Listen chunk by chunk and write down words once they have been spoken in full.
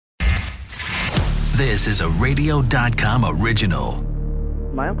This is a Radio.com original.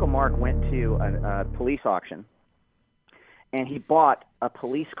 My Uncle Mark went to a police auction, and he bought a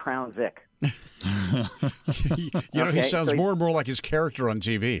police Crown Vic. He sounds more and more like his character on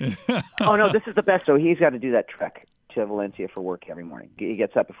TV. Oh, no, this is the best. So he's got to do that trek to Valencia for work every morning. He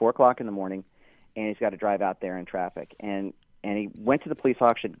gets up at 4 o'clock in the morning, and he's got to drive out there in traffic. And he went to the police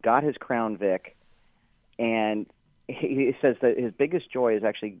auction, got his Crown Vic, and he says that his biggest joy is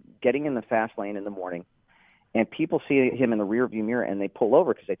actually getting in the fast lane in the morning, and people see him in the rearview mirror, and they pull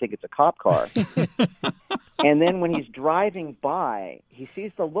over because they think it's a cop car. And then when he's driving by, he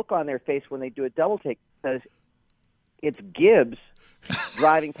sees the look on their face when they do a double take. Says it's Gibbs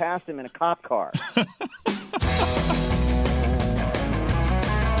driving past him in a cop car.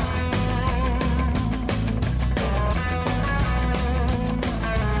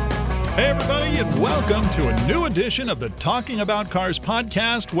 Hey, everybody, and welcome to a new edition of the Talking About Cars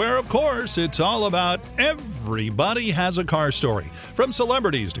podcast, where, of course, it's all about everybody has a car story, from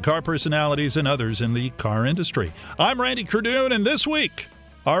celebrities to car personalities and others in the car industry. I'm Randy Cardoon, and this week,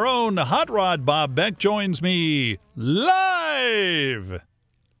 our own Hot Rod Bob Beck joins me live.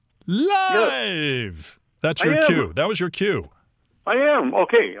 Live. That's your cue. That was your cue. I am.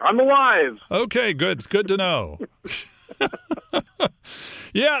 Okay. I'm alive. Okay, good. Good to know.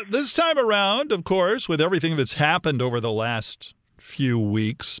 Yeah, this time around, of course, with everything that's happened over the last few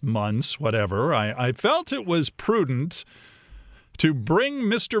weeks, months, whatever, I felt it was prudent to bring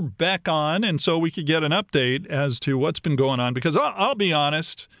Mr. Beck on, and so we could get an update as to what's been going on. Because I'll be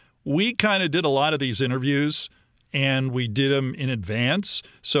honest, we kind of did a lot of these interviews, and we did them in advance,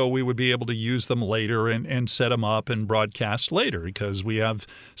 so we would be able to use them later and set them up and broadcast later. Because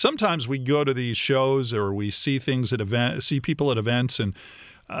sometimes we go to these shows or we see things at see people at events, and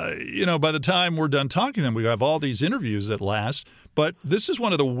by the time we're done talking to them, we have all these interviews that last. But this is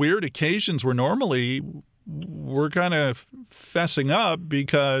one of the weird occasions where normally we're kind of fessing up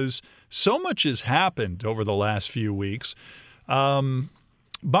because so much has happened over the last few weeks.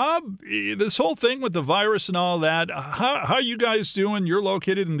 Bob, this whole thing with the virus and all that, how are you guys doing? You're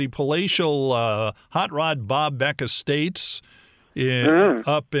located in the palatial Hot Rod Bob Beck Estates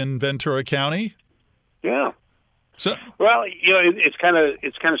up in Ventura County. Yeah. So, well, it's kind of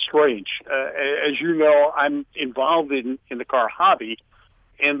strange. As you know, I'm involved in the car hobby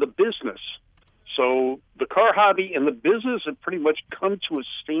and the business. So the car hobby and the business have pretty much come to a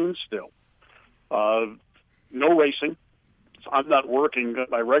standstill. No racing. I'm not working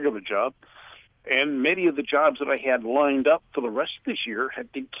at my regular job. And many of the jobs that I had lined up for the rest of this year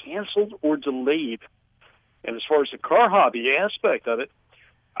have been canceled or delayed. And as far as the car hobby aspect of it,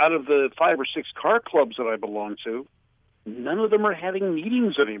 out of the 5 or 6 car clubs that I belong to, none of them are having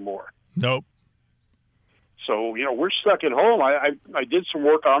meetings anymore. Nope. So, we're stuck at home. I did some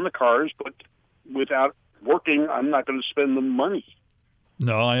work on the cars, but without working, I'm not going to spend the money.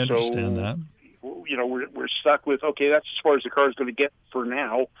 No, I understand that. We're stuck with, okay, that's as far as the car is going to get for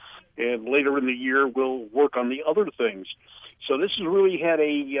now, and later in the year we'll work on the other things. So this has really had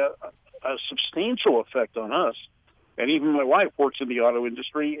a substantial effect on us. And even my wife works in the auto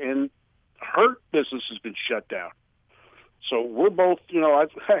industry, and her business has been shut down. So we're both, I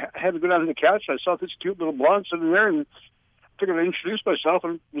had to go down to the couch, and I saw this cute little blonde sitting there, and I figured I'd introduce myself,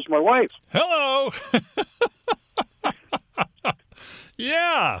 and it was my wife. Hello!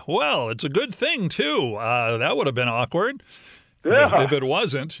 Yeah, well, it's a good thing, too. That would have been awkward. Yeah. If it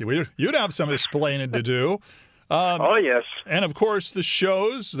wasn't. You'd have some explaining to do. Oh, yes. And, of course, the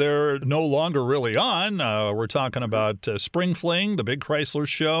shows, they're no longer really on. We're talking about Spring Fling, the big Chrysler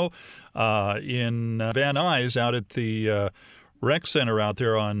show in Van Nuys out at the rec center out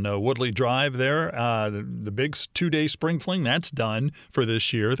there on Woodley Drive there. The big 2-day Spring Fling, that's done for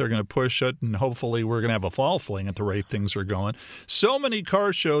this year. They're going to push it, and hopefully we're going to have a fall fling at the rate things are going. So many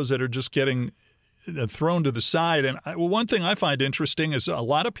car shows that are just getting thrown to the side. And one thing I find interesting is a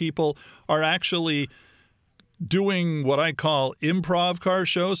lot of people are actually doing what I call improv car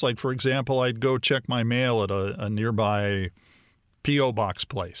shows. Like, for example, I'd go check my mail at a nearby P.O. box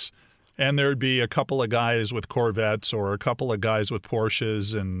place, and there'd be a couple of guys with Corvettes or a couple of guys with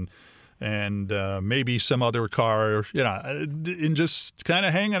Porsches and maybe some other car, and just kind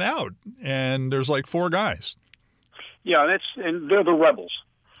of hanging out. And there's like 4 guys. Yeah, and they're the rebels.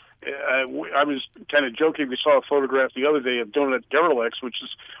 I was kind of joking. We saw a photograph the other day of Donut Derelicts, which is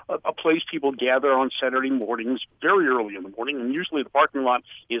a place people gather on Saturday mornings, very early in the morning, and usually the parking lot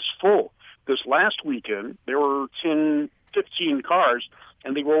is full. This last weekend, there were 10, 15 cars,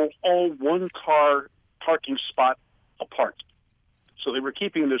 and they were all 1-car parking spot apart. So they were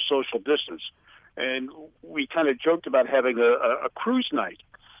keeping their social distance. And we kind of joked about having a cruise night.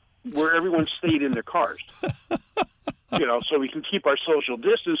 where everyone stayed in their cars. So we can keep our social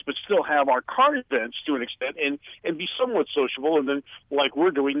distance, but still have our car events to an extent and be somewhat sociable. And then, like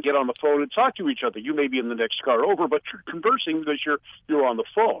we're doing, get on the phone and talk to each other. You may be in the next car over, but you're conversing because you're on the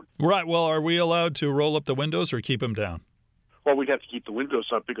phone. Right. Well, are we allowed to roll up the windows or keep them down? Well, we'd have to keep the windows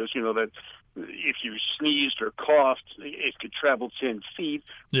up because, that if you sneezed or coughed, it could travel 10 feet,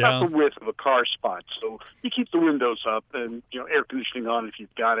 about the width of a car spot. So you keep the windows up and, air conditioning on if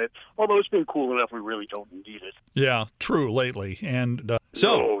you've got it. Although it's been cool enough, we really don't need it. Yeah, true, lately. And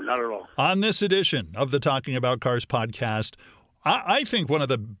no, not at all. On this edition of the Talking About Cars podcast, I think one of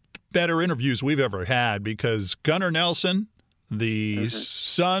the better interviews we've ever had, because Gunnar Nelson, the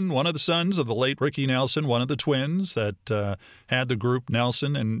son, one of the sons of the late Ricky Nelson, one of the twins that had the group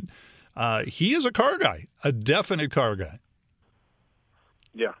Nelson, and he is a car guy, a definite car guy.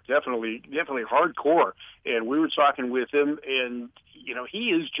 Yeah, definitely hardcore. And we were talking with him, and he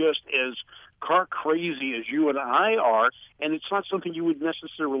is just as car crazy as you and I are, and it's not something you would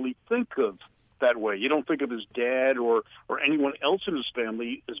necessarily think of that way. You don't think of his dad or anyone else in his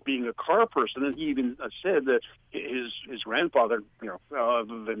family as being a car person. And he even said that his grandfather,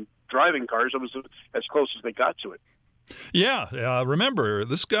 other than driving cars, it was as close as they got to it. Yeah, remember,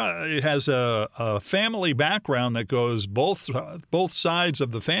 this guy has a family background that goes both sides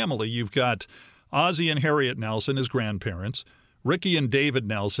of the family. You've got Ozzie and Harriet Nelson, his grandparents, Ricky and David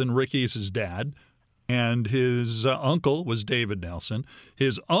Nelson. Ricky's his dad. And his uncle was David Nelson.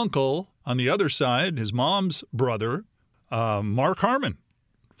 His uncle, on the other side, his mom's brother, Mark Harmon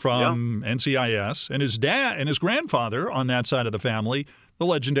from NCIS. And his dad and his grandfather on that side of the family, the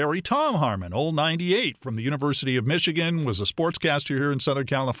legendary Tom Harmon, old 98 from the University of Michigan, was a sportscaster here in Southern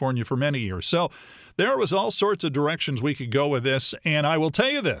California for many years. So there was all sorts of directions we could go with this. And I will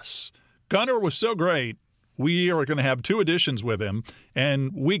tell you this, Gunnar was so great, we are going to have 2 editions with him,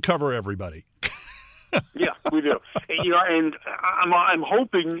 and we cover everybody. Yeah, we do. And I'm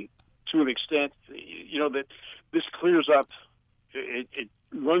hoping to an extent, that this clears up, it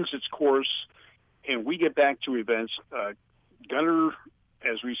runs its course, and we get back to events. Gunnar,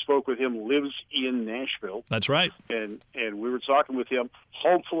 as we spoke with him, lives in Nashville. That's right. And we were talking with him.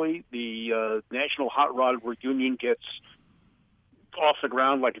 Hopefully the National Hot Rod Reunion gets off the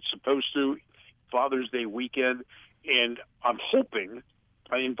ground like it's supposed to, Father's Day weekend, and I'm hoping,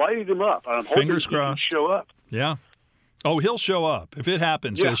 I invited him up. I'm hoping Fingers crossed. He can show up. Yeah. Oh, he'll show up. If it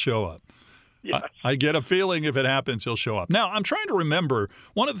happens, he'll show up. Yes. I get a feeling if it happens, he'll show up. Now, I'm trying to remember,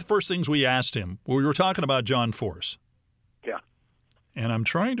 one of the first things we asked him, we were talking about John Force. Yeah. And I'm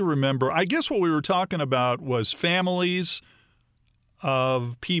trying to remember, I guess what we were talking about was families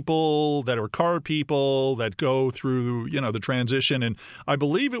of people that are car people that go through, the transition. And I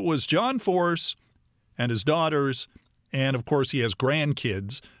believe it was John Force and his daughters, and of course he has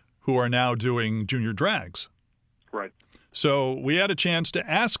grandkids who are now doing junior drags. Right. So we had a chance to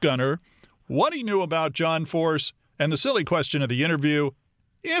ask Gunnar what he knew about John Force, and the silly question of the interview,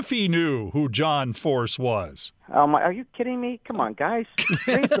 if he knew who John Force was. Are you kidding me? Come on, guys.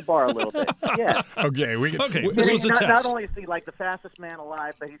 Raise the bar a little bit. Yes. Okay, this was a test. Not only is he like the fastest man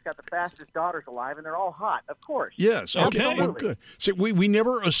alive, but he's got the fastest daughters alive, and they're all hot, of course. Yes. Okay. Well, good. See, we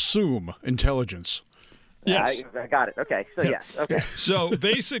never assume intelligence. Yes. I got it. Okay. So, yes. Okay. So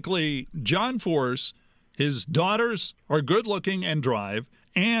basically, John Force, his daughters are good looking and drive,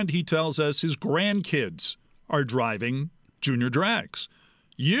 and he tells us his grandkids are driving junior drags.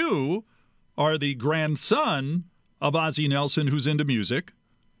 You are the grandson of Ozzie Nelson, who's into music.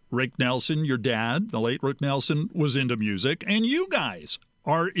 Rick Nelson, your dad, the late Rick Nelson, was into music, and you guys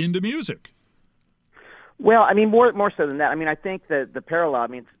are into music. Well, I mean, more so than that. I mean, I think that the parallel,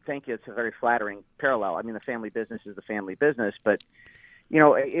 thank you, it's a very flattering parallel. I mean, the family business is the family business, but,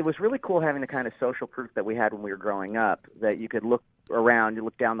 it was really cool having the kind of social proof that we had when we were growing up, that you could look around, you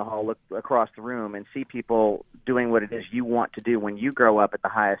look down the hall, look across the room, and see people doing what it is you want to do when you grow up at the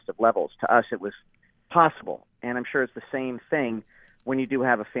highest of levels. To us, it was possible, and I'm sure it's the same thing when you do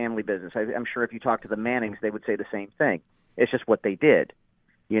have a family business. I'm sure if you talk to the Mannings, they would say the same thing. It's just what they did.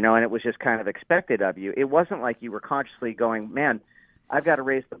 And it was just kind of expected of you. It wasn't like you were consciously going, man, I've got to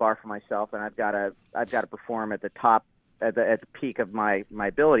raise the bar for myself, and I've got to perform at the top, at the peak of my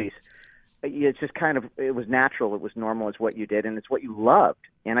abilities. It's just kind of, it was natural, it was normal, it's what you did, and it's what you loved.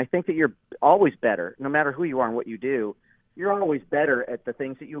 And I think that you're always better, no matter who you are and what you do, you're always better at the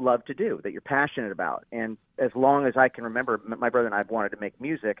things that you love to do, that you're passionate about. And as long as I can remember, my brother and I have wanted to make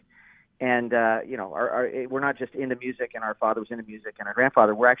music. And, we're not just into music, and our father was into music, and our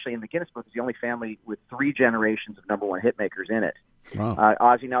grandfather, we're actually in the Guinness Book as the only family with 3 generations of number 1 hit makers in it. Wow.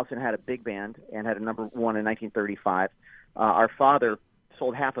 Ozzie Nelson had a big band and had a number 1 in 1935. Our father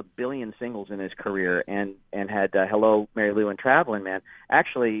sold 500 million singles in his career, and had "Hello, Mary Lou" and "Traveling Man."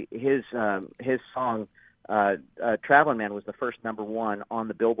 Actually, his song "Traveling Man" was the first #1 on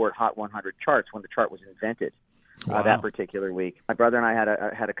the Billboard Hot 100 charts when the chart was invented. Wow. That particular week, my brother and I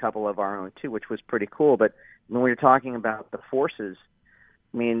had a couple of our own too, which was pretty cool. But when we were talking about the forces,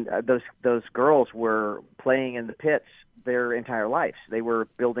 I mean, those girls were playing in the pits their entire lives. They were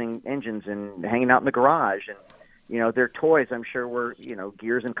building engines and hanging out in the garage, and their toys, I'm sure, were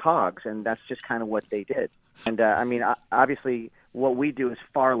gears and cogs, and that's just kind of what they did. And I mean, obviously, what we do is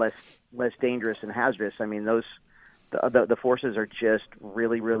far less dangerous and hazardous. I mean, the forces are just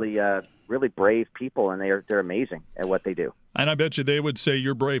really, really, really brave people, and they're amazing at what they do. And I bet you they would say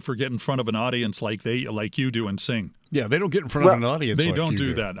you're brave for getting in front of an audience like you do and sing. Yeah, they don't get in front of an audience. They like don't you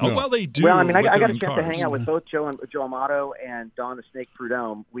do that. No. Oh, well, they do. Well, I mean, I got a chance cars. to hang out with both Joe Amato and Don the Snake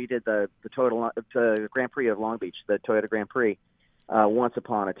Prudhomme. We did the Grand Prix of Long Beach, the Toyota Grand Prix, once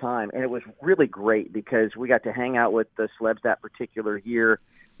upon a time, and it was really great because we got to hang out with the celebs that particular year.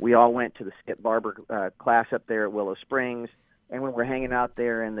 We all went to the Skip Barber class up there at Willow Springs, and when we're hanging out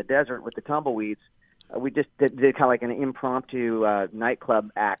there in the desert with the tumbleweeds, we just did kind of like an impromptu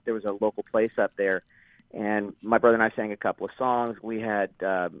nightclub act. There was a local place up there, and my brother and I sang a couple of songs. We had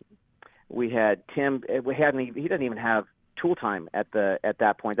Tim. He didn't even have tool time at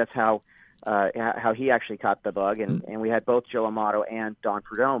that point. That's how he actually caught the bug, and we had both Joe Amato and Don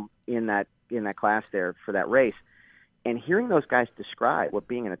Prudhomme in that class there for that race. And hearing those guys describe what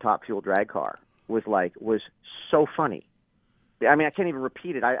being in a top fuel drag car was so funny. I mean, I can't even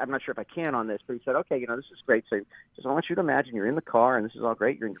repeat it. I'm not sure if I can on this, but he said, okay, this is great. So just I want you to imagine you're in the car, and this is all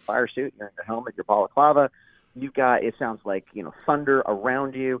great. You're in your fire suit, you're in your helmet, your balaclava. You've got, it sounds like, thunder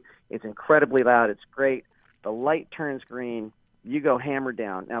around you. It's incredibly loud. It's great. The light turns green. You go hammer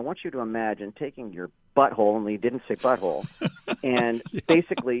down. Now, I want you to imagine taking your butthole, only you didn't say butthole, and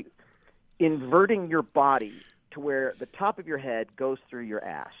basically inverting your body to where the top of your head goes through your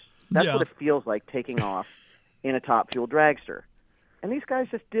ass. That's what it feels like taking off in a top fuel dragster. And these guys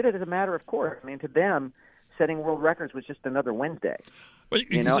just did it as a matter of course. I mean, to them, setting world records was just another Wednesday.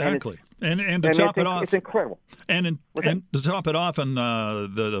 Exactly. And to top it off, it's incredible. And to top it off, in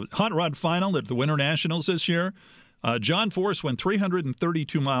the hot rod final at the Winter Nationals this year, John Force went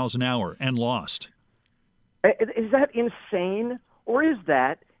 332 miles an hour and lost. Is that insane, or is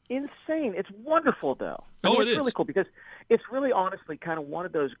that insane? It's wonderful, though. It's really cool because it's really, honestly, kind of one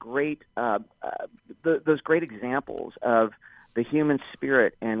of those great, those great examples of the human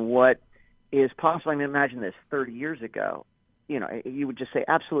spirit and what is possible. I mean, imagine this: 30 years ago, you would just say,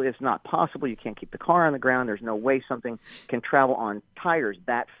 absolutely, it's not possible. You can't keep the car on the ground. There's no way something can travel on tires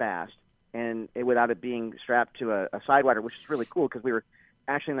that fast and without it being strapped to a sidewinder, which is really cool because we were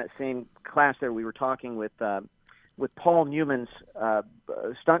actually in that same class there. We were talking with Paul Newman's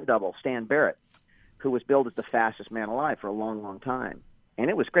stunt double, Stan Barrett, who was billed as the fastest man alive for a long, long time. And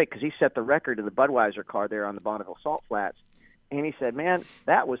it was great because he set the record in the Budweiser car there on the Bonneville Salt Flats. And he said, man,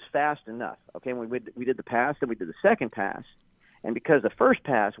 that was fast enough. Okay, we did the pass, then we did the second pass. And because the first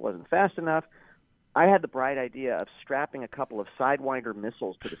pass wasn't fast enough, I had the bright idea of strapping a couple of Sidewinder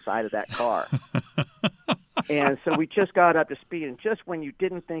missiles to the side of that car. And so we just got up to speed. And just when you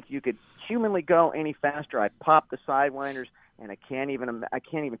didn't think you could humanly go any faster, I popped the Sidewinders, and I can't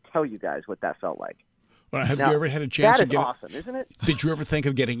even tell you guys what that felt like. Well, have you ever had a chance to get? That is awesome, isn't it? Did you ever think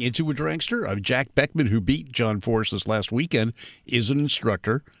of getting into a dragster? Jack Beckman, who beat John Force this last weekend, is an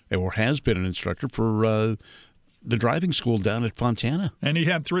instructor, or has been an instructor for the driving school down at Fontana. And he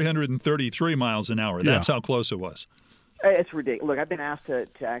had 333 miles an hour. That's how close it was. It's ridiculous. Look, I've been asked to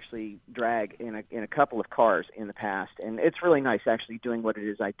actually drag in a couple of cars in the past, and it's really nice actually doing what it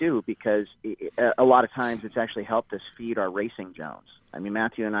is I do because a lot of times it's actually helped us feed our racing Jones. I mean,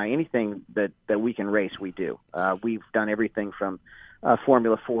 Matthew and I, anything that we can race, we do. We've done everything from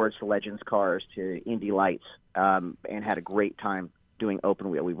Formula Fords to Legends cars to Indy Lights, and had a great time doing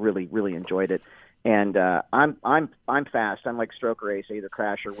open wheel. We really, really enjoyed it. And I'm fast. I'm like stroke race, either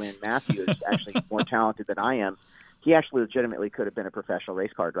crash or win. Matthew is actually more talented than I am. He actually legitimately could have been a professional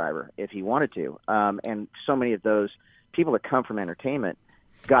race car driver if he wanted to. And so many of those people that come from entertainment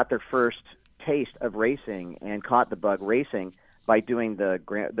got their first taste of racing and caught the bug racing by doing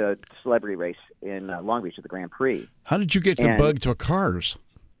the celebrity race in Long Beach at the Grand Prix. How did you get the bug to cars?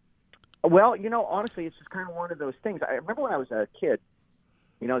 Well, honestly, it's just kind of one of those things. I remember when I was a kid,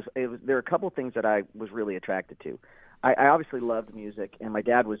 there were a couple of things that I was really attracted to. I obviously loved music, and my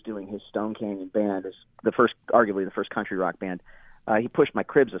dad was doing his Stone Canyon band as arguably the first country rock band. He pushed my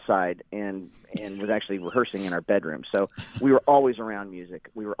cribs aside and was actually rehearsing in our bedroom. So we were always around music.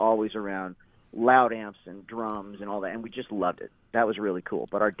 We were always around loud amps and drums and all that, and we just loved it. That was really cool.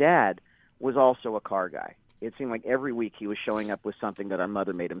 But our dad was also a car guy. It seemed like every week he was showing up with something that our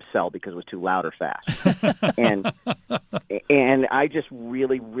mother made him sell because it was too loud or fast. and I just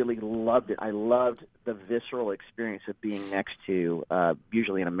really, really loved it. I loved the visceral experience of being next to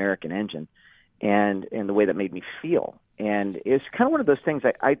usually an American engine and the way that made me feel. And it's kind of one of those things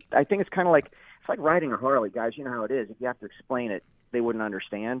I think it's kind of like, it's like riding a Harley, guys. You know how it is. If you have to explain it, they wouldn't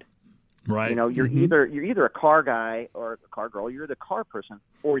understand. Right. You know, you're either a car guy or a car girl. You're the car person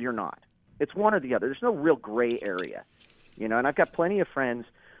or you're not. It's one or the other. There's no real gray area, you know. And I've got plenty of friends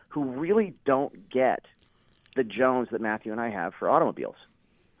who really don't get the Jones that Matthew and I have for automobiles.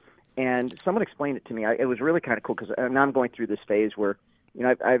 And someone explained it to me. It was really kind of cool because now I'm going through this phase where, you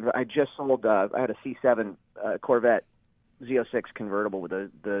know, I just sold. I had a C7 Corvette Z06 convertible with the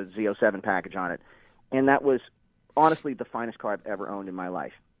Z07 package on it, and that was honestly the finest car I've ever owned in my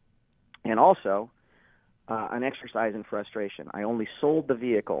life. And also, an exercise in frustration. I only sold the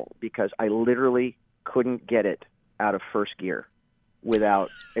vehicle because I literally couldn't get it out of first gear without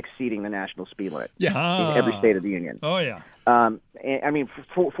exceeding the national speed limit in every state of the union. Oh, yeah. I mean,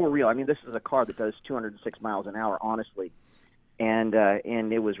 for real. I mean, this is a car that does 206 miles an hour, honestly. And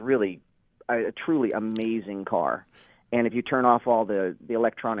it was really a truly amazing car. And if you turn off all the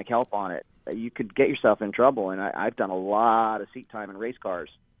electronic help on it, you could get yourself in trouble. And I've done a lot of seat time in race cars.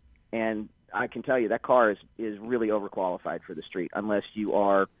 And I can tell you that car is really overqualified for the street unless you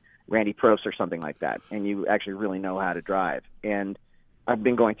are Randy Prost or something like that, and you actually really know how to drive. And I've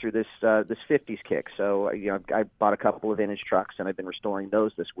been going through this 50s kick. So, you know, I bought a couple of vintage trucks, and I've been restoring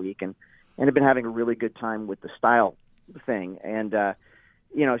those this week, and I've been having a really good time with the style thing. And,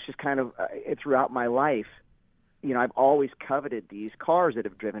 you know, it's just kind of throughout my life, you know, I've always coveted these cars that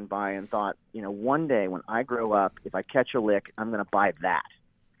have driven by and thought, you know, one day when I grow up, if I catch a lick, I'm going to buy that.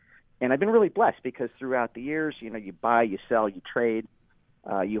 And I've been really blessed because throughout the years, you know, you buy, you sell, you trade,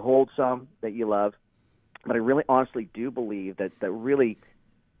 you hold some that you love. But I really honestly do believe that really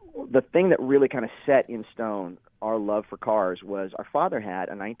the thing that really kind of set in stone our love for cars was our father had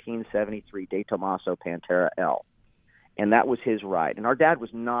a 1973 De Tomaso Pantera L. And that was his ride. And our dad was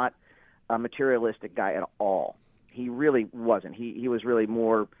not a materialistic guy at all. He really wasn't. He was really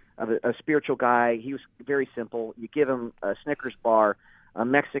more of a spiritual guy. He was very simple. You give him a Snickers bar, a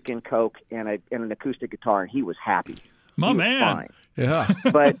Mexican Coke, and an acoustic guitar, and he was happy. My he man. Was fine.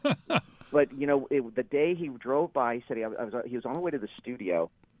 Yeah. But you know, the day he drove by, he said he was on the way to the studio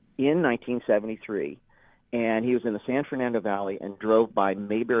in 1973, and he was in the San Fernando Valley and drove by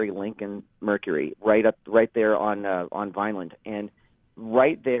Mayberry Lincoln Mercury right there on Vineland, and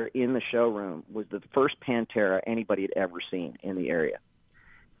right there in the showroom was the first Pantera anybody had ever seen in the area,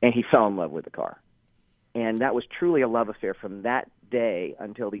 and he fell in love with the car. And that was truly a love affair from that day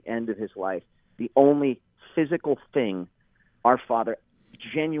until the end of his life. The only physical thing our father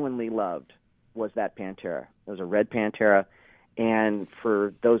genuinely loved was that Pantera. It was a red Pantera. And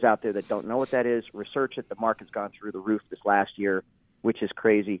for those out there that don't know what that is, research it. The market's gone through the roof this last year, which is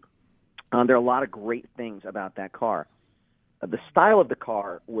crazy. There are a lot of great things about that car. The style of the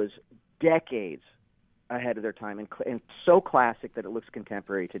car was decades ahead of their time and so classic that it looks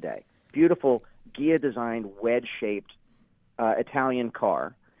contemporary today. Beautiful Ghia-designed, wedge-shaped Italian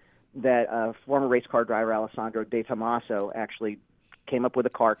car that former race car driver Alessandro De Tomaso actually came up with a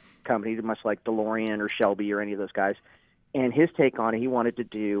car company, much like DeLorean or Shelby or any of those guys. And his take on it, he wanted to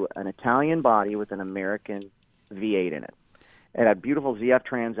do an Italian body with an American V8 in it. It had beautiful ZF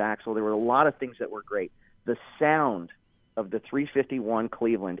transaxle. There were a lot of things that were great. The sound of the 351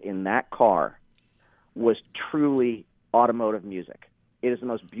 Cleveland in that car was truly automotive music. It is the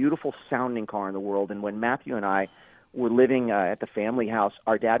most beautiful sounding car in the world. And when Matthew and I were living at the family house,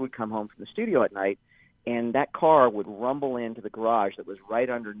 our dad would come home from the studio at night, and that car would rumble into the garage that was right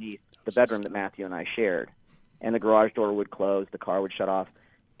underneath the bedroom that Matthew and I shared. And the garage door would close, the car would shut off,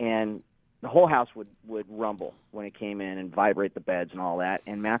 and the whole house would rumble when it came in and vibrate the beds and all that.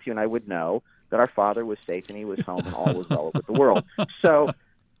 And Matthew and I would know that our father was safe and he was home and all was well with the world. So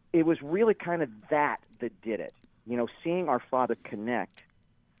it was really kind of that did it. You know, seeing our father connect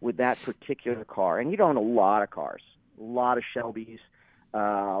with that particular car. And he'd own a lot of cars, a lot of Shelbys, a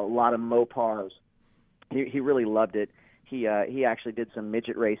lot of Mopars. He really loved it. He actually did some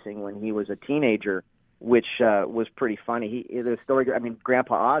midget racing when he was a teenager, which was pretty funny. The story, I mean,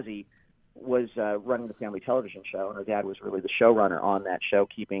 Grandpa Ozzie was running the family television show, and our dad was really the showrunner on that show,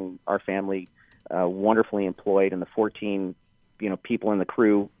 keeping our family wonderfully employed, and the 14 people in the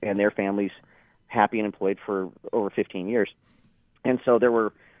crew and their families happy and employed for over 15 years. And so there were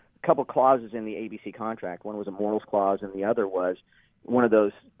a couple clauses in the ABC contract. One was a morals clause, and the other was one of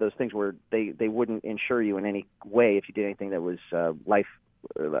those things where they wouldn't insure you in any way if you did anything that was life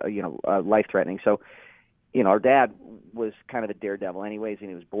threatening. So, our dad was kind of a daredevil anyways, and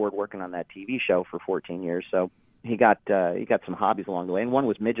he was bored working on that TV show for 14 years. So he got some hobbies along the way, and one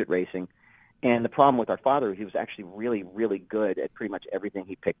was midget racing. And the problem with our father, he was actually really, really good at pretty much everything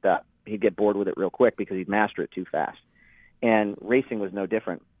he picked up. He'd get bored with it real quick because he'd master it too fast. And racing was no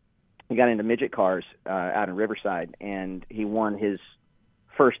different. He got into midget cars out in Riverside, and he won his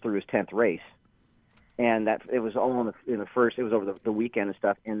first through his 10th race. And that it was all in the first. It was over the weekend and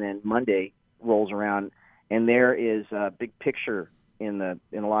stuff. And then Monday rolls around, and there is a big picture in the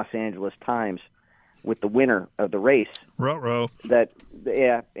Los Angeles Times with the winner of the race. Ruh-roh. Our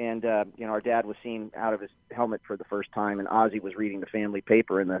dad was seen out of his helmet for the first time, and Ozzie was reading the family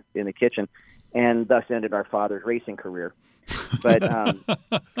paper in the kitchen, and thus ended our father's racing career. But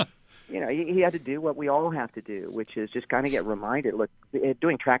he had to do what we all have to do, which is just kind of get reminded. Look,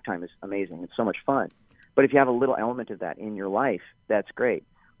 doing track time is amazing; it's so much fun. But if you have a little element of that in your life, that's great.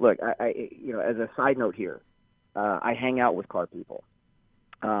 Look, I as a side note here, I hang out with car people.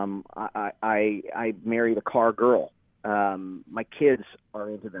 I married a car girl. My kids are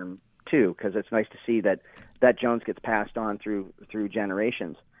into them too, because it's nice to see that Jones gets passed on through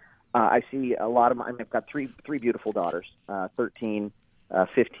generations. I see a lot of I've got three beautiful daughters, 13,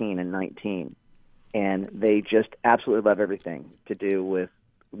 15, and 19, and they just absolutely love everything to do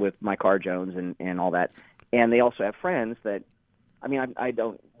with my car Jones and all that. And they also have friends that, I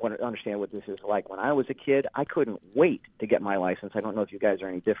don't want to understand what this is like. When I was a kid, I couldn't wait to get my license. I don't know if you guys are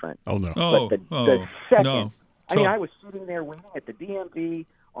any different. Oh, no. But the second, no. I was sitting there waiting at the DMV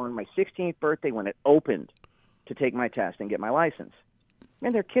on my 16th birthday when it opened to take my test and get my license.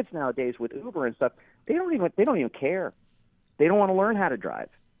 Man, there are kids nowadays with Uber and stuff. They don't even care. They don't want to learn how to drive.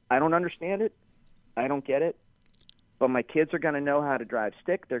 I don't understand it. I don't get it. But my kids are going to know how to drive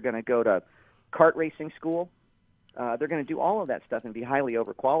stick. They're going to go to kart racing school. They're going to do all of that stuff and be highly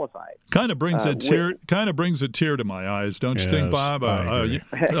overqualified. Kind of brings a tear to my eyes, don't you think, Bob?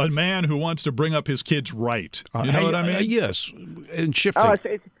 A man who wants to bring up his kids right. You know what I mean? Yes, and shifting.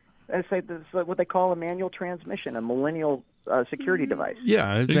 It's what they call a manual transmission, a millennial security device.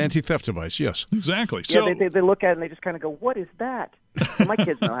 Yeah, it's an anti-theft device. Yes, exactly. So yeah, they look at it and they just kind of go, "What is that?" My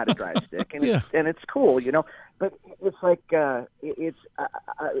kids know how to drive stick, and it's cool, But it's like it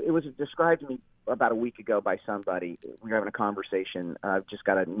was described to me about a week ago by somebody. We were having a conversation. I've just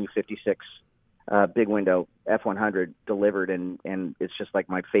got a new 56 big window F100 delivered, and it's just like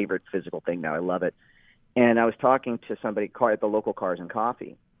my favorite physical thing now. I love it. And I was talking to somebody at the local Cars and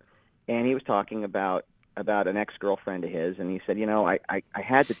Coffee, and he was talking about an ex-girlfriend of his, and he said, I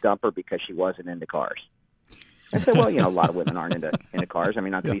had to dump her because she wasn't into cars. I said, well, a lot of women aren't into cars.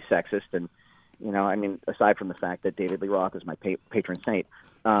 Not to be sexist, and aside from the fact that David Lee Roth is my patron saint,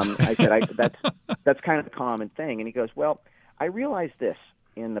 I said that's kind of the common thing. And he goes, well, I realized this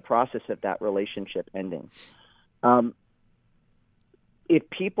in the process of that relationship ending. If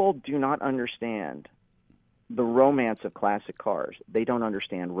people do not understand the romance of classic cars, they don't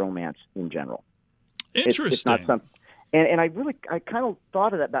understand romance in general. Interesting. It's not something. And I kind of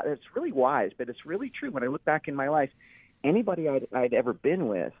thought of that. It's really wise, but it's really true. When I look back in my life, anybody I'd ever been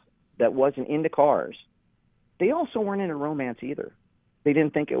with that wasn't into cars, they also weren't into romance either. They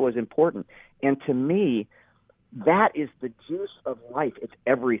didn't think it was important. And to me, that is the juice of life. It's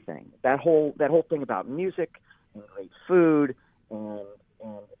everything. That whole thing about music and great food and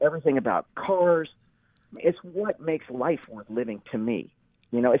everything about cars, it's what makes life worth living to me.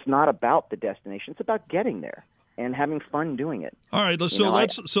 It's not about the destination. It's about getting there and having fun doing it. All right,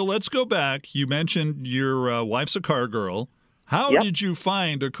 let's go back. You mentioned your wife's a car girl. How did you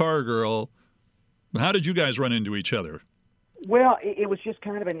find a car girl? How did you guys run into each other? Well, it was just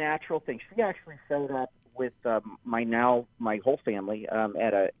kind of a natural thing. She actually showed up with my whole family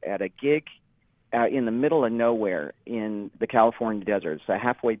at a gig in the middle of nowhere in the California desert. It's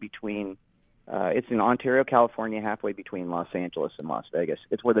halfway between. It's in Ontario, California, halfway between Los Angeles and Las Vegas.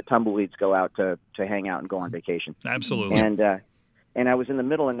 It's where the tumbleweeds go out to hang out and go on vacation. Absolutely. And I was in the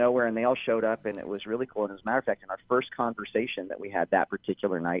middle of nowhere, and they all showed up, and it was really cool. And as a matter of fact, in our first conversation that we had that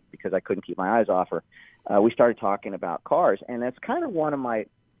particular night, because I couldn't keep my eyes off her, we started talking about cars. And that's kind of one of my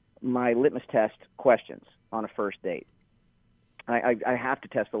litmus test questions on a first date. I have to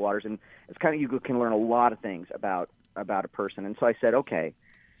test the waters, and it's kind of, you can learn a lot of things about a person. And so I said, okay,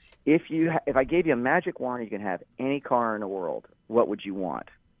 if I gave you a magic wand, you can have any car in the world, what would you want?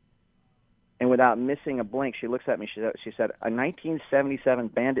 And without missing a blink, she looks at me. She said, a 1977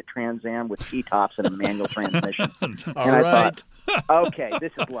 Bandit Trans Am with T-tops and a manual transmission. I thought, okay,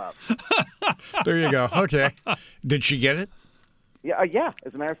 this is love. There you go. Okay. Did she get it? Yeah.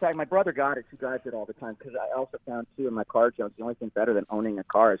 As a matter of fact, my brother got it. He drives it all the time because I also found, too, in my car, Jones, the only thing better than owning a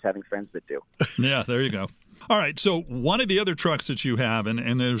car is having friends that do. Yeah, there you go. All right, so one of the other trucks that you have,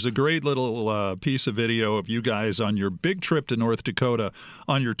 and there's a great little piece of video of you guys on your big trip to North Dakota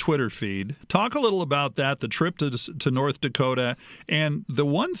on your Twitter feed. Talk a little about that, the trip to North Dakota. And the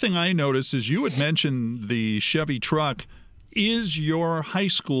one thing I noticed is you had mentioned the Chevy truck is your high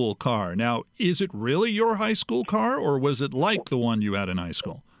school car. Now, is it really your high school car, or was it like the one you had in high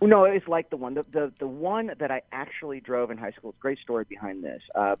school? No, it's like the one. The one that I actually drove in high school. It's a great story behind this.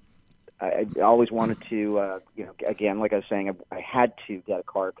 I always wanted to, again, like I was saying, I had to get a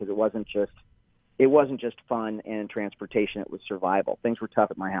car because it wasn't just fun and transportation. It was survival. Things were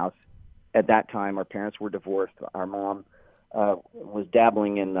tough at my house at that time. Our parents were divorced. Our mom was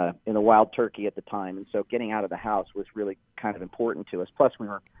dabbling in the wild turkey at the time, and so getting out of the house was really kind of important to us. Plus, we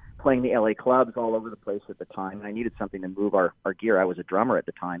were playing the LA clubs all over the place at the time, and I needed something to move our gear. I was a drummer at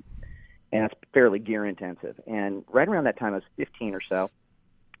the time, and it's fairly gear intensive. And right around that time, I was 15 or so.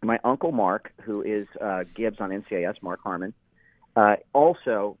 My uncle Mark, who is Gibbs on NCIS, Mark Harmon,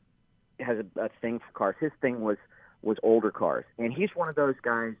 also has a thing for cars. His thing was older cars, and he's one of those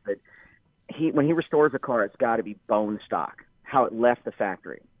guys that when he restores a car, it's got to be bone stock, how it left the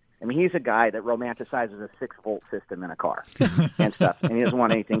factory. I mean, he's a guy that romanticizes a 6-volt system in a car and stuff, and he doesn't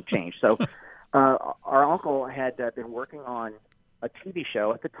want anything changed. So our uncle had been working on a TV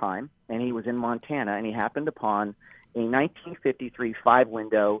show at the time, and he was in Montana, and he happened upon a 1953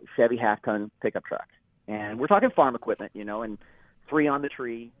 5-window Chevy half-ton pickup truck. And we're talking farm equipment, and 3 on the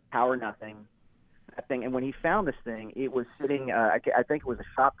tree, power nothing, that thing. And when he found this thing, it was sitting, I think it was a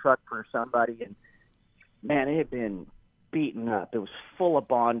shop truck for somebody, and man, it had been beaten up. It was full of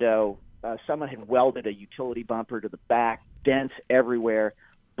Bondo. Someone had welded a utility bumper to the back, dents everywhere,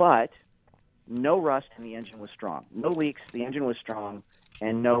 but no rust, and the engine was strong. No leaks, the engine was strong,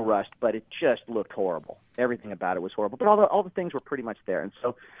 and no rust, but it just looked horrible. Everything about it was horrible, but all the things were pretty much there. And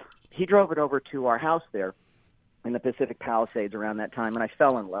so he drove it over to our house there in the Pacific Palisades around that time, and I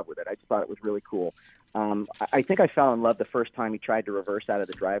fell in love with it. I just thought it was really cool. I think I fell in love the first time he tried to reverse out of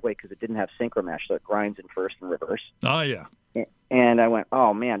the driveway because it didn't have synchromesh, so it grinds in first and reverse. Oh, yeah. And I went,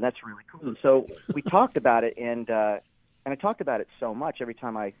 oh, man, that's really cool. And so we talked about it, and I talked about it so much. Every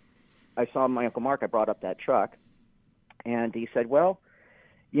time I saw my Uncle Mark, I brought up that truck, and he said, well,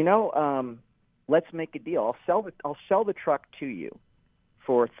 let's make a deal. I'll sell the truck to you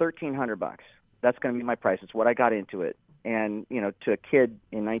for $1,300. That's going to be my price. It's what I got into it. And, to a kid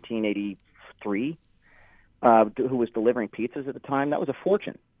in 1983 who was delivering pizzas at the time, that was a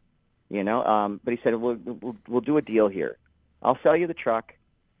fortune, But he said, we'll do a deal here. I'll sell you the truck,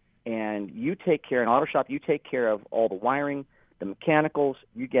 and you take care, in auto shop, you take care of all the wiring, the mechanicals,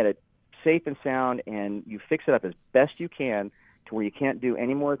 you get it safe and sound, and you fix it up as best you can to where you can't do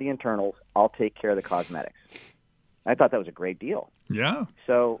any more of the internals. I'll take care of the cosmetics. I thought that was a great deal. Yeah.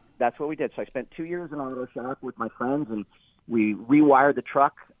 So that's what we did. So I spent 2 years in auto shop with my friends, and we rewired the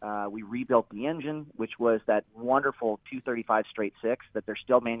truck. We rebuilt the engine, which was that wonderful 235 straight 6 that they're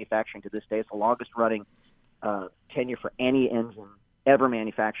still manufacturing to this day. It's the longest running tenure for any engine ever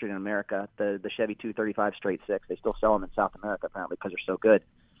manufactured in America, the Chevy 235 straight 6. They still sell them in South America, apparently, because they're so good.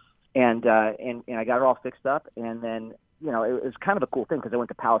 And I got it all fixed up, and then, it was kind of a cool thing because I went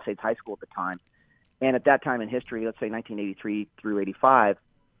to Palisades High School at the time. And at that time in history, let's say 1983 through 85,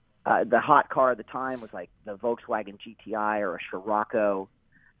 the hot car at the time was like the Volkswagen GTI or a Scirocco.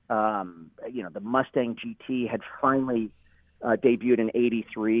 The Mustang GT had finally debuted in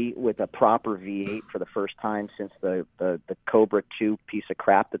 83 with a proper V8 for the first time since the Cobra 2 piece of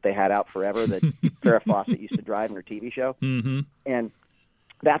crap that they had out forever that Farrah Fawcett used to drive in her TV show. Mm-hmm. And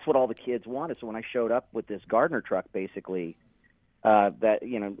that's what all the kids wanted. So when I showed up with this Gardner truck, basically,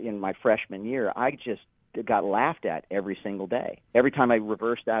 in my freshman year, I just got laughed at every single day. Every time I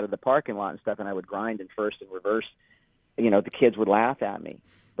reversed out of the parking lot and stuff, and I would grind in first and reverse, the kids would laugh at me.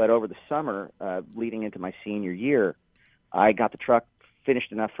 But over the summer, leading into my senior year, I got the truck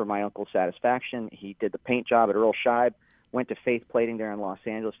finished enough for my uncle's satisfaction. He did the paint job at Earl Scheib, went to Faith Plating there in Los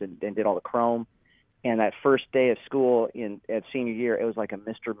Angeles, and did all the chrome. And that first day of school at senior year, it was like a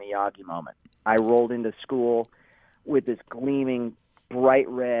Mr. Miyagi moment. I rolled into school with this gleaming, bright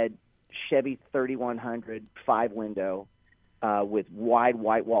red Chevy 3100 5-window with wide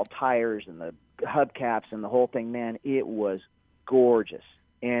white wall tires and the hubcaps and the whole thing. Man, it was gorgeous.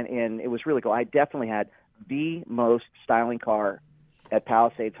 And it was really cool. I definitely had the most styling car at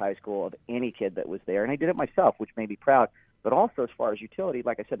Palisades High School of any kid that was there. And I did it myself, which made me proud. But also as far as utility,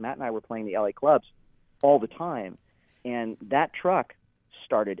 like I said, Matt and I were playing the LA clubs all the time. And that truck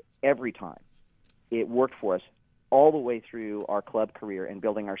started every time. It worked for us all the way through our club career and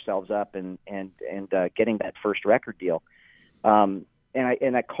building ourselves up and getting that first record deal. And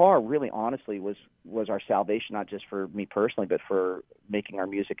that car really honestly was our salvation, not just for me personally, but for making our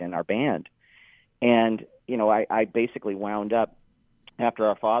music and our band. And, I basically wound up, after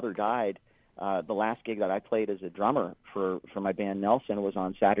our father died, the last gig that I played as a drummer for my band Nelson was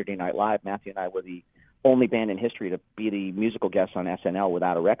on Saturday Night Live. Matthew and I were the only band in history to be the musical guests on SNL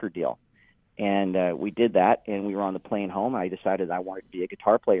without a record deal. And we did that, and we were on the plane home. I decided I wanted to be a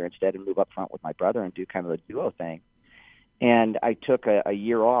guitar player instead and move up front with my brother and do kind of a duo thing. And I took a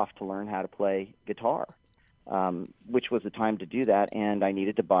year off to learn how to play guitar, which was the time to do that, and I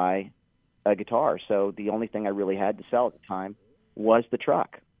needed to buy a guitar. So the only thing I really had to sell at the time was the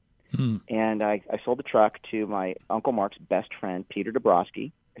truck. And I sold the truck to my Uncle Mark's best friend, Peter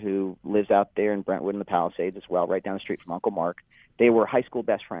Dabrowski, who lives out there in Brentwood in the Palisades as well, right down the street from Uncle Mark. They were high school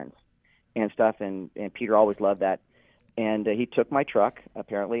best friends and stuff, and Peter always loved that. And he took my truck,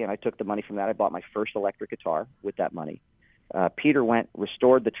 apparently, and I took the money from that. I bought my first electric guitar with that money. Peter went,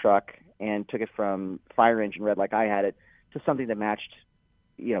 restored the truck, and took it from fire engine red like I had it to something that matched,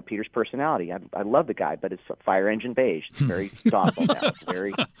 Peter's personality. I love the guy, but it's fire engine beige. It's very thoughtful now. It's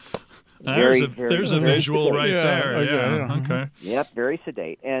very, there's a visual sedate. Right there. Yeah. Okay. Yep, very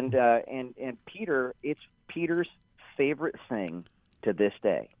sedate. And Peter, it's Peter's favorite thing to this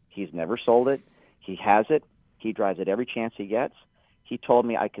day. He's never sold it. He has it. He drives it every chance he gets. He told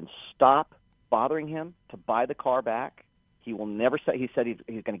me I can stop bothering him to buy the car back. He will never say. He said he's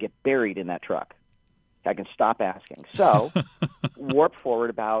going to get buried in that truck. I can stop asking. So, warp forward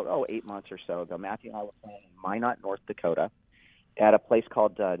about 8 months or so ago, Matthew and I were playing in Minot, North Dakota, at a place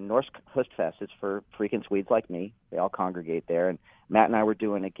called Norsk Høstfest. It's for freaking Swedes like me. They all congregate there. And Matt and I were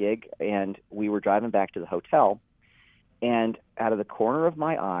doing a gig, and we were driving back to the hotel. And out of the corner of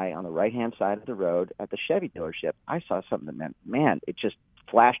my eye, on the right-hand side of the road at the Chevy dealership, I saw something that meant, man, it just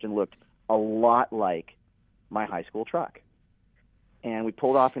flashed and looked a lot like my high school truck. And we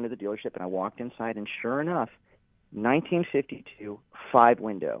pulled off into the dealership, and I walked inside, and sure enough, 1952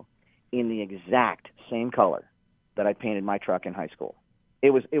 5-window in the exact same color that I painted my truck in high school. It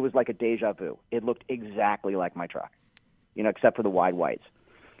was like a deja vu. It looked exactly like my truck, except for the wide whites.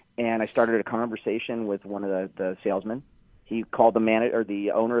 And I started a conversation with one of the salesmen. He called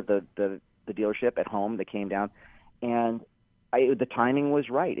the owner of the dealership at home. They came down, and the timing was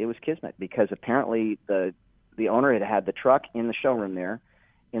right. It was kismet, because apparently the owner had the truck in the showroom there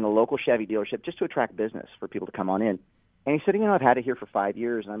in the local Chevy dealership just to attract business for people to come on in. And he said, I've had it here for 5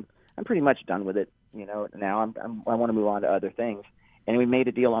 years, and I'm pretty much done with it. Now I want to move on to other things. And we made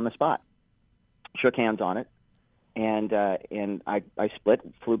a deal on the spot, shook hands on it, and I split,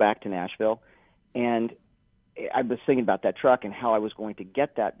 flew back to Nashville, and I was thinking about that truck and how I was going to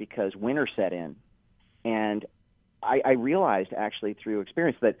get that because winter set in, and I realized actually through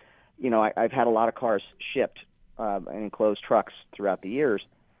experience that I've had a lot of cars shipped in enclosed trucks throughout the years,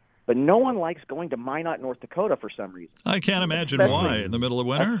 but no one likes going to Minot, North Dakota for some reason. I can't imagine why in the middle of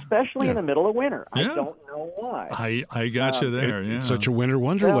winter. Especially in the middle of winter. Yeah. I don't know why. I got you there. It's such a winter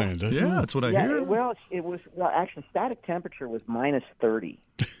wonderland. That's what I hear. Well, actually static temperature was minus 30,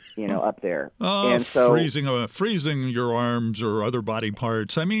 up there. And so freezing your arms or other body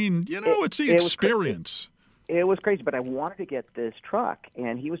parts. I mean, it's the experience. It was crazy, but I wanted to get this truck,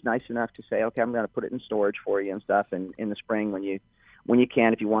 and he was nice enough to say, okay, I'm going to put it in storage for you and stuff, and in the spring when you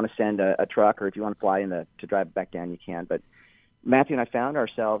can, if you want to send a truck or if you want to fly in to drive it back down, you can. But Matthew and I found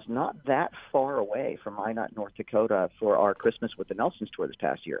ourselves not that far away from Minot, North Dakota for our Christmas with the Nelsons tour this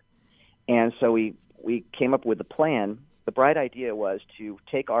past year. And so we came up with a plan. The bright idea was to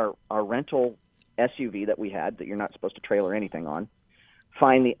take our rental SUV that we had that you're not supposed to trailer anything on,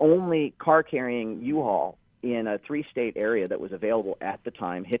 find the only car-carrying U-Haul in a 3-state area that was available at the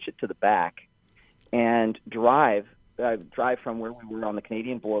time, hitch it to the back, and drive from where we were on the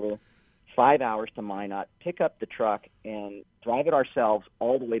Canadian border 5 hours to Minot, pick up the truck, and drive it ourselves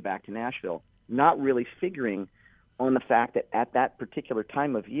all the way back to Nashville, not really figuring on the fact that at that particular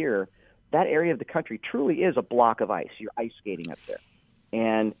time of year, that area of the country truly is a block of ice. You're ice skating up there.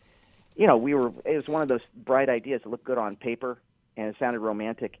 And, it was one of those bright ideas that looked good on paper, and it sounded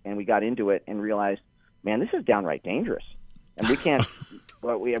romantic, and we got into it and realized, man, this is downright dangerous. And we can't,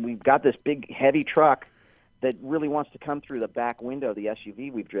 we've got this big, heavy truck that really wants to come through the back window of the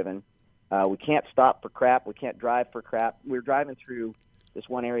SUV we've driven. We can't stop for crap. We can't drive for crap. We were driving through this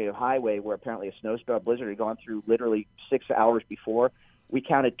one area of highway where apparently a snowstorm blizzard had gone through literally 6 hours before. We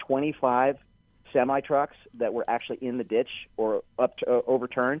counted 25 semi-trucks that were actually in the ditch or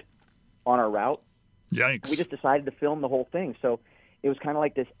overturned on our route. Yikes. We just decided to film the whole thing. So it was kind of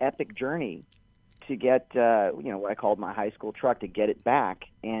like this epic journey to get what I called my high school truck, to get it back,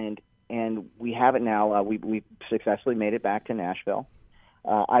 and we have it now. We successfully made it back to Nashville.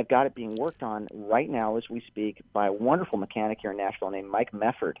 I've got it being worked on right now as we speak by a wonderful mechanic here in Nashville named Mike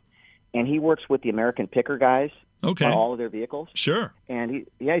Mefford, and he works with the American Picker guys on all of their vehicles. Sure. And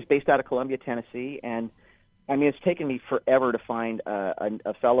he's based out of Columbia, Tennessee, and I mean, it's taken me forever to find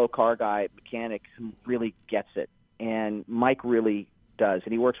a fellow car guy mechanic who really gets it, and Mike really does.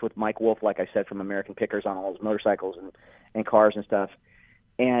 And he works with Mike Wolf, like I said, from American Pickers on all his motorcycles and cars and stuff.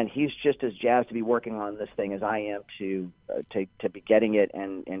 And he's just as jazzed to be working on this thing as I am to be getting it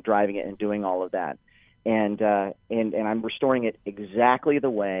and driving it and doing all of that. And I'm restoring it exactly the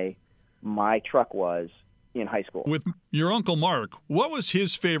way my truck was in high school. With your Uncle Mark, what was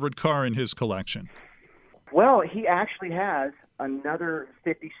his favorite car in his collection? Well, he actually has another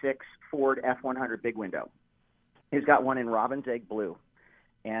 56 Ford F-100 big window. He's got one in Robin's Egg Blue,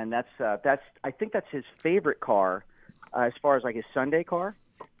 and that's I think that's his favorite car as far as like his Sunday car.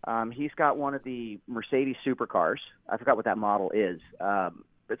 He's got one of the Mercedes supercars. I forgot what that model is.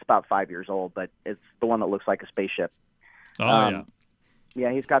 It's about 5 years old, but it's the one that looks like a spaceship. Yeah.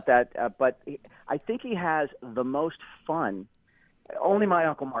 Yeah, he's got that. But I think he has the most fun. Only my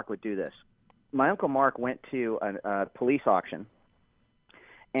Uncle Mark would do this. My Uncle Mark went to a police auction,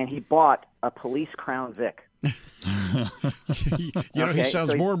 and he bought a police Crown Vic. He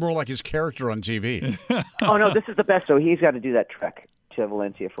sounds more and more like his character on TV. Oh, no, this is the best. So he's got to do that trek to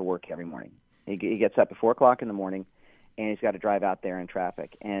Valencia for work every morning. He gets up at 4 o'clock in the morning, and he's got to drive out there in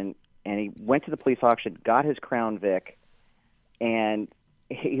traffic. And he went to the police auction, got his Crown Vic, and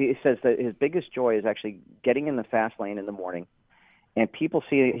he says that his biggest joy is actually getting in the fast lane in the morning, and people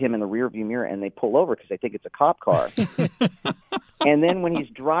see him in the rearview mirror, and they pull over because they think it's a cop car. And then when he's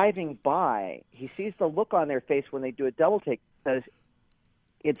driving by, he sees the look on their face when they do a double take, because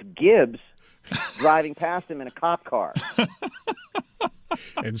it's Gibbs driving past him in a cop car.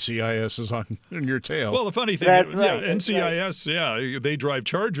 NCIS is on your tail. Well, the funny thing, That's right, NCIS, they drive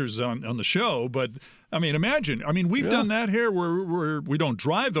Chargers on the show. But I mean, imagine. I mean, we've done that here where we don't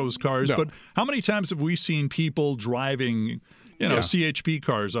drive those cars. No. But how many times have we seen people driving, CHP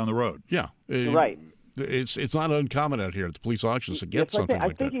cars on the road? Yeah, Right. It's not uncommon out here at the police auctions to get something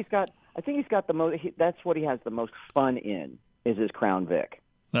like that. I think he's got the most. That's what he has the most fun in, is his Crown Vic.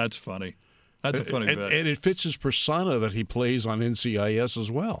 That's funny. That's a funny bit. And it fits his persona that he plays on NCIS as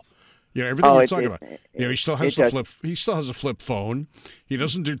well. Everything you're talking about. He still has He still has a flip phone. He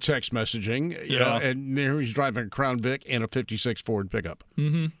doesn't do text messaging. And there he's driving a Crown Vic and a '56 Ford pickup.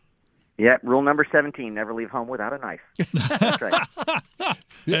 Mm-hmm. Yeah, rule number 17: never leave home without a knife. That's right.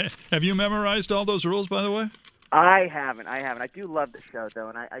 Have you memorized all those rules, by the way? I haven't. I do love the show, though,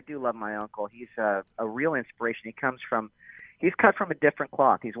 and I do love my uncle. He's a real inspiration. He's cut from a different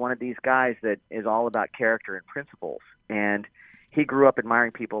cloth. He's one of these guys that is all about character and principles. And he grew up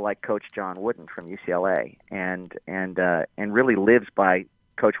admiring people like Coach John Wooden from UCLA, and really lives by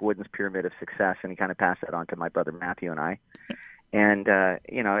Coach Wooden's pyramid of success. And he kind of passed that on to my brother Matthew and I. And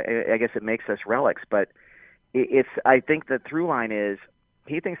I guess it makes us relics. But I think the through line is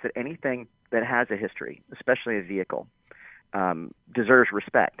he thinks that anything that has a history, especially a vehicle, deserves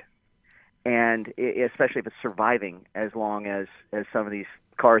respect. And especially if it's surviving as long as some of these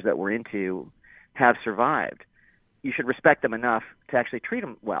cars that we're into have survived, you should respect them enough to actually treat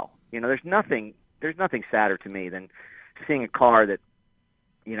them well. There's nothing sadder to me than seeing a car that,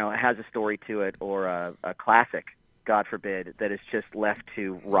 has a story to it, or a classic, God forbid, that is just left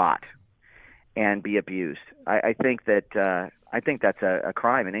to rot and be abused. I think that's a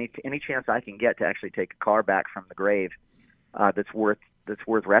crime, and any chance I can get to actually take a car back from the grave that's worth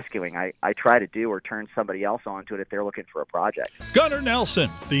rescuing, I try to do, or turn somebody else onto it if they're looking for a project. Gunnar Nelson,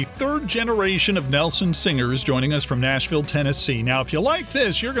 the third generation of Nelson singers, joining us from Nashville, Tennessee. Now, if you like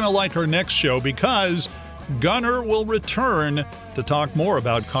this, you're going to like our next show, because Gunnar will return to talk more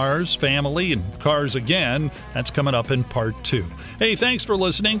about cars, family, and cars again. That's coming up in part 2. Hey, thanks for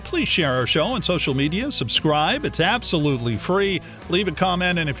listening. Please share our show on social media. Subscribe. It's absolutely free. Leave a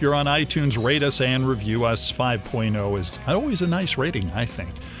comment, and if you're on iTunes, rate us and review us. 5.0 is always a nice rating, I think.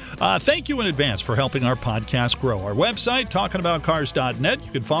 Thank you in advance for helping our podcast grow. Our website, talkingaboutcars.net.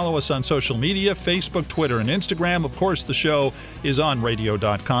 You can follow us on social media, Facebook, Twitter, and Instagram. Of course, the show is on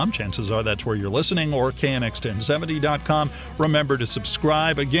radio.com. Chances are that's where you're listening, or KNX1070.com. Remember to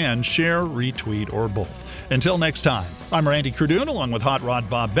subscribe. Again, share, retweet, or both. Until next time, I'm Randy Cardoon along with Hot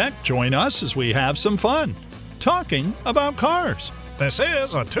Rod Bob Beck. Join us as we have some fun talking about cars. This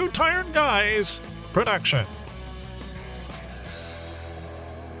is a Two Tired Guys production.